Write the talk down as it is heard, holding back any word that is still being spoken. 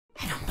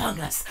Among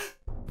Us!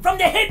 From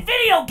the hit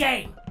video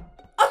game!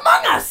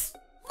 Among Us!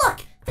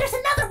 Look, there's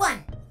another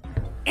one!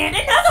 And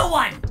another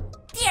one!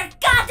 Dear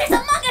God, there's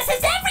Among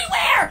Us's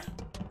everywhere!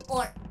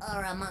 Or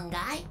Among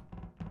I?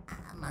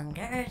 Among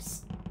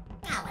Us?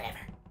 Ah, whatever.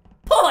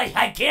 Boy,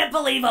 I can't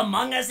believe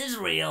Among Us is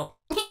real.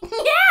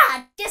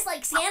 Yeah, just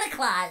like Santa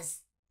Claus.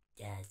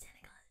 Yeah,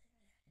 Santa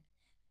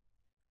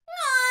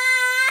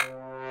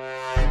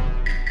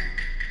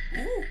Claus.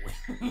 Ooh.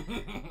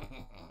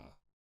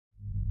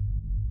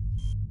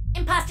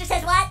 Imposter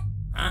says what?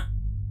 Huh?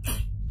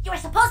 You were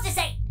supposed to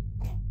say...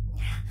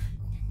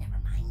 Never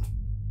mind.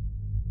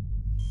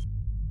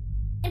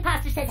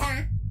 Imposter says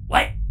huh?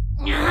 What?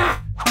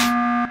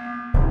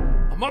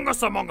 Among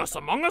Us, Among Us,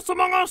 Among Us,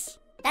 Among Us!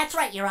 That's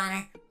right, Your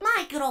Honor.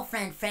 My good old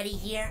friend Freddy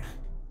here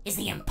Is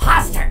the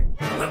imposter.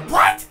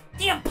 What?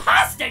 The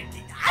imposter?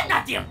 I'm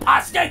not the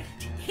imposter.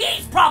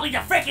 He's probably the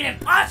freaking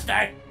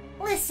imposter.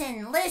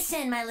 Listen,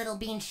 my little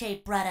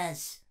bean-shaped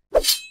brothers.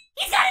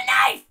 He's got a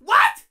knife.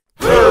 What?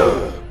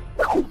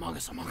 Among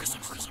Us, Among Us,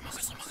 Among Us, Among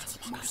Us, Among Us,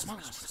 Among Us, Among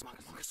Us,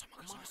 Among Us,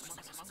 Among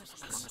Us,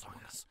 Among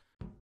Us,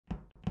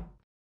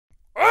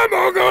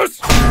 Among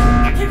Us.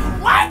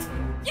 What?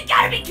 You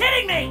gotta be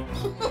kidding me!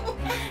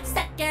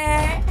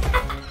 Sucker!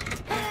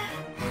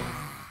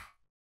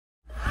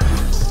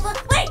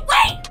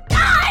 Wait!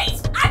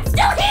 Guys! I'm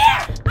still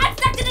here! I'm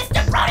stuck to this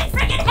jabroni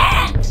friggin'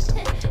 hand!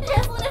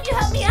 Just one of you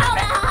help me out,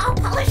 I'll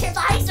polish your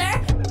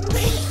visor!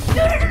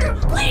 No,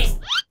 please!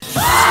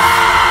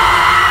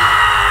 Ah!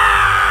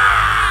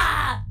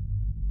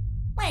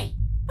 Wait,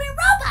 we're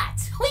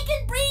robots! We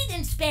can breathe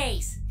in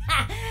space!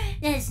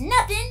 There's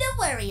nothing to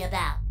worry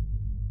about.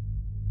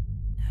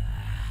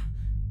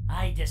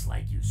 I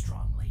dislike you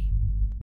strongly.